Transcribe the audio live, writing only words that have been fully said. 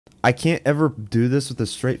I can't ever do this with a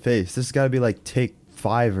straight face. This has got to be like take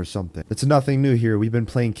 5 or something. It's nothing new here. We've been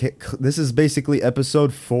playing this is basically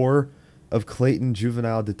episode 4 of Clayton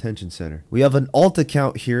Juvenile Detention Center. We have an alt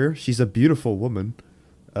account here. She's a beautiful woman.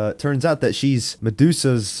 Turns out that she's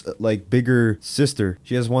Medusa's like bigger sister.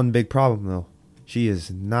 She has one big problem though. She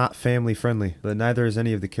is not family friendly, but neither is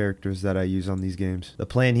any of the characters that I use on these games. The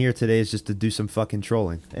plan here today is just to do some fucking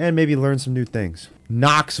trolling and maybe learn some new things.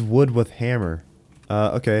 Knocks wood with hammer.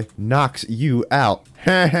 Okay. Knocks you out.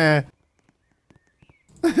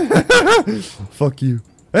 Fuck you.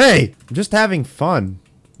 Hey! I'm just having fun.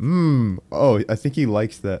 Oh, I think he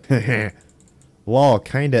likes that. Lol,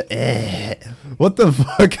 kinda What the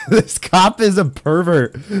fuck? This cop is a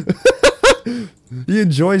pervert. He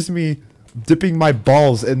enjoys me dipping my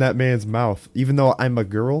balls in that man's mouth, even though I'm a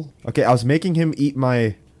girl. Okay, I was making him eat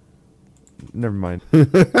my... Never mind.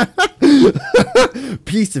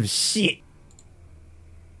 Piece of shit.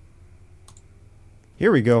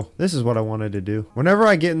 Here we go. This is what I wanted to do. Whenever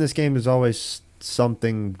I get in this game, there's always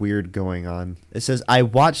something weird going on. It says, I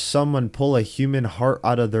watched someone pull a human heart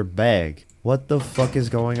out of their bag. What the fuck is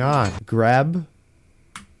going on? Grab?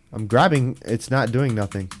 I'm grabbing. It's not doing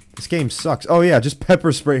nothing. This game sucks. Oh yeah, just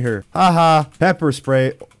pepper spray here. Haha. Pepper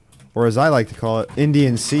spray. Or as I like to call it,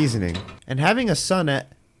 Indian seasoning. And having a son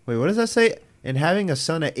at... Wait, what does that say? And having a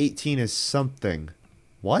son at 18 is something.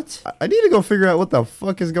 What? I need to go figure out what the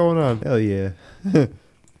fuck is going on. Hell yeah.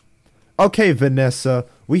 Okay, Vanessa.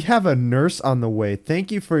 We have a nurse on the way.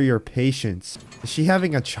 Thank you for your patience. Is she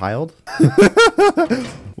having a child?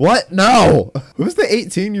 What? No! Who's the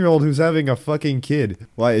 18-year-old who's having a fucking kid?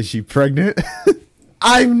 Why, is she pregnant?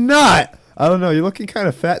 I'm not! I don't know. You're looking kind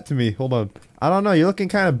of fat to me. Hold on. I don't know. You're looking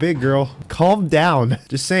kind of big, girl. Calm down.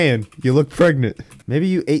 Just saying. You look pregnant. Maybe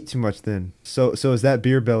you ate too much then. So is that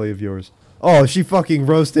beer belly of yours? Oh, she fucking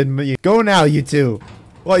roasted me. Go now, you two.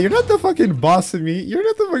 Well, you're not the fucking boss of me. You're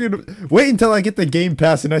not the fucking... Wait until I get the game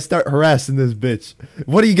pass and I start harassing this bitch.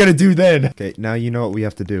 What are you gonna do then? Okay, now you know what we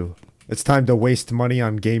have to do. It's time to waste money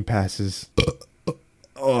on game passes.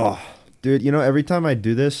 Oh, dude, you know, every time I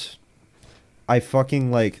do this, I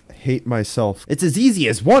fucking, like, hate myself. It's as easy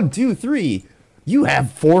as 1, 2, 3. You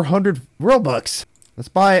have 400 Robux. Let's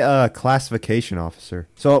buy a classification officer.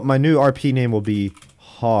 So my new RP name will be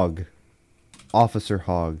Hog. Officer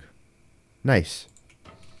Hog. Nice.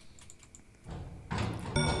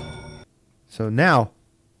 So now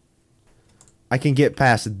I can get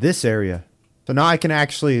past this area. So now I can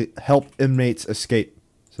actually help inmates escape.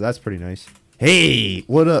 So that's pretty nice. Hey,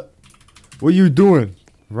 what up? What are you doing?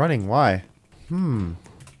 Running, why?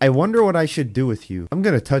 I wonder what I should do with you. I'm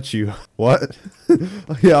gonna touch you. What?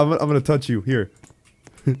 Yeah, I'm gonna touch you. Here.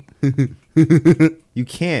 You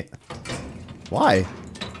can't. Why?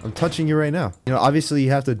 I'm touching you right now. You know, obviously you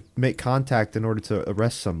have to make contact in order to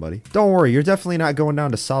arrest somebody. Don't worry, you're definitely not going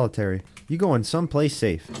down to solitary. You going someplace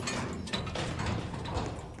safe.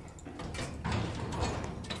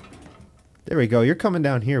 There we go, you're coming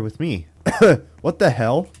down here with me. What the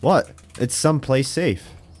hell? What? It's someplace safe.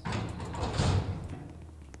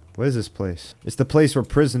 What is this place? It's the place where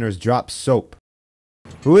prisoners drop soap.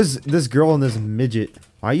 Who is this girl and this midget?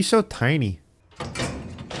 Why are you so tiny?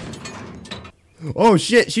 Oh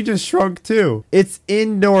shit, she just shrunk too. It's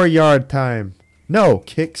indoor yard time. No,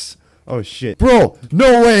 kicks. Oh shit. Bro,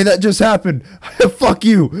 no way that just happened. Fuck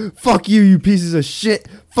you. Fuck you, you pieces of shit.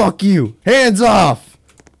 Fuck you. Hands off.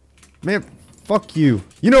 Man, fuck you.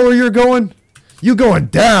 You know where you're going? You going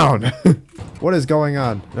down. What is going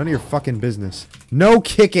on? None of your fucking business. No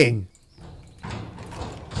kicking.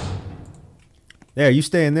 There, you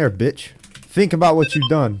stay in there, bitch. Think about what you've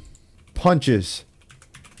done. Punches.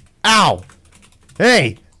 Ow.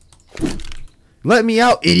 Hey! Let me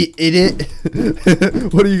out, idiot!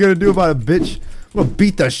 What are you gonna do about it, bitch? I'm gonna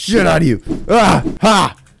beat the shit out of you! Ah!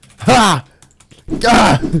 Ha! Ha!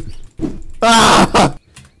 Ah! Ah!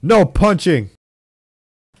 No punching!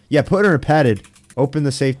 Yeah, put her in padded. Open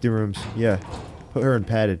the safety rooms. Yeah. Put her in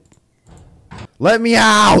padded. Let me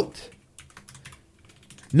out!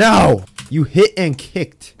 No! You hit and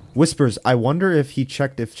kicked. Whispers, I wonder if he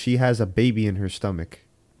checked if she has a baby in her stomach.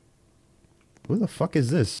 Who the fuck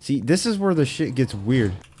is this? See, this is where the shit gets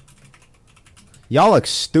weird. Y'all look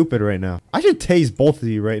stupid right now. I should tase both of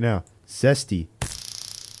you right now. Zesty.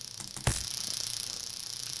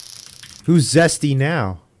 Who's zesty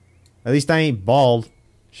now? At least I ain't bald.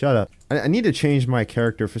 Shut up. I need to change my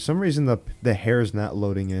character. For some reason, the hair's not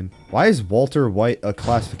loading in. Why is Walter White a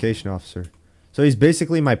classification officer? So he's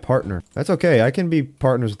basically my partner. That's okay. I can be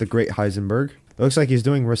partners with the great Heisenberg. It looks like he's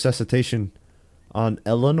doing resuscitation on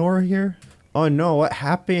Eleanor here. Oh no, what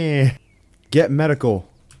happened? Get medical.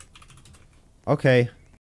 Okay.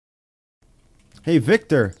 Hey,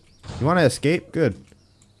 Victor. You want to escape? Good.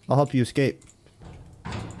 I'll help you escape.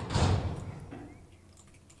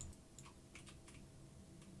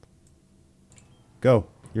 Go.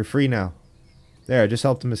 You're free now. There, I just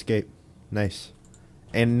helped him escape. Nice.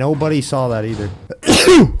 And nobody saw that either.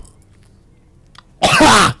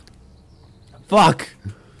 Fuck!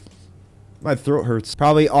 My throat hurts.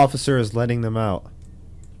 Probably officer is letting them out.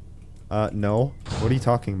 No. What are you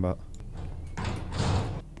talking about?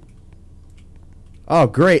 Oh,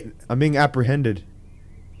 great. I'm being apprehended.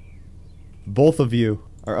 Both of you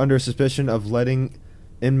are under suspicion of letting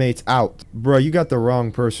inmates out. Bro, you got the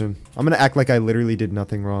wrong person. I'm gonna act like I literally did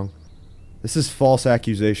nothing wrong. This is false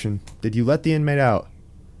accusation. Did you let the inmate out?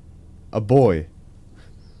 A boy.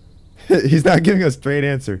 He's not giving a straight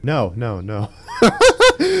answer. No, no, no.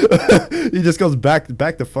 He just goes back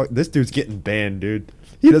to fuck. This dude's getting banned, dude.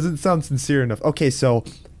 He doesn't sound sincere enough. Okay, so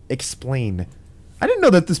explain. I didn't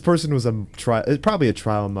know that this person was a trial. It's probably a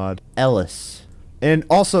trial mod. Ellis. And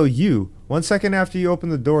also you. 1 second after you open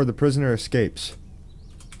the door, the prisoner escapes.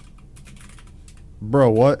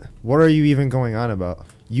 Bro, what? What are you even going on about?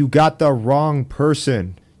 You got the wrong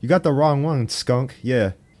person. You got the wrong one, skunk.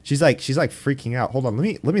 Yeah. She's like freaking out. Hold on,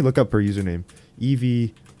 let me look up her username.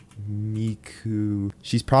 Evie Miku.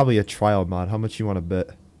 She's probably a trial mod. How much you want to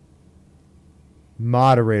bet?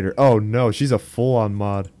 Moderator. Oh no, she's a full-on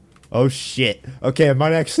mod. Oh shit. Okay, I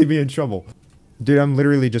might actually be in trouble. Dude, I'm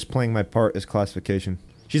literally just playing my part as classification.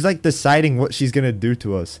 She's like deciding what she's gonna do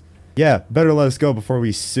to us. Yeah, better let us go before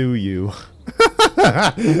we sue you.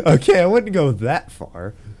 Okay, I wouldn't go that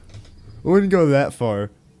far. I wouldn't go that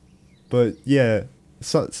far. But yeah,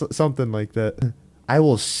 something like that. I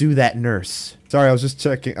will sue that nurse. Sorry, I was just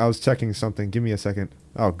checking. I was checking something. Give me a second.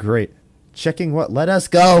 Oh, great. Checking what? Let us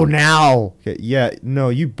go now. Okay, yeah, no,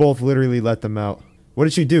 you both literally let them out. What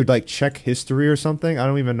did you do? Like check history or something? I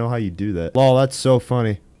don't even know how you do that. Lol, that's so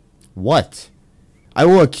funny. What? I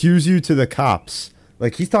will accuse you to the cops.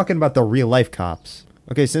 Like he's talking about the real life cops.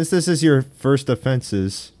 Okay, since this is your first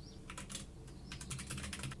offenses,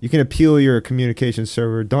 you can appeal your communication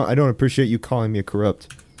server. I don't appreciate you calling me a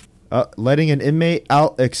corrupt. Letting an inmate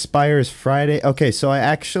out expires Friday. Okay, so I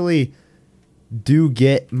actually do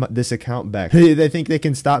get this account back. They think they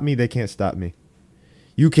can stop me. They can't stop me.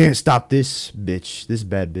 You can't stop this bitch. This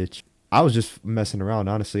bad bitch. I was just messing around,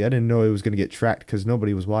 honestly. I didn't know it was going to get tracked because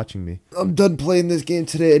nobody was watching me. I'm done playing this game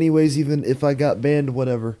today anyways, even if I got banned,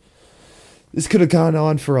 whatever. This could have gone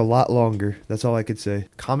on for a lot longer. That's all I could say.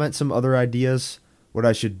 Comment some other ideas, what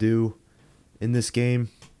I should do in this game,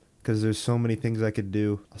 because there's so many things I could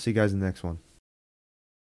do. I'll see you guys in the next one.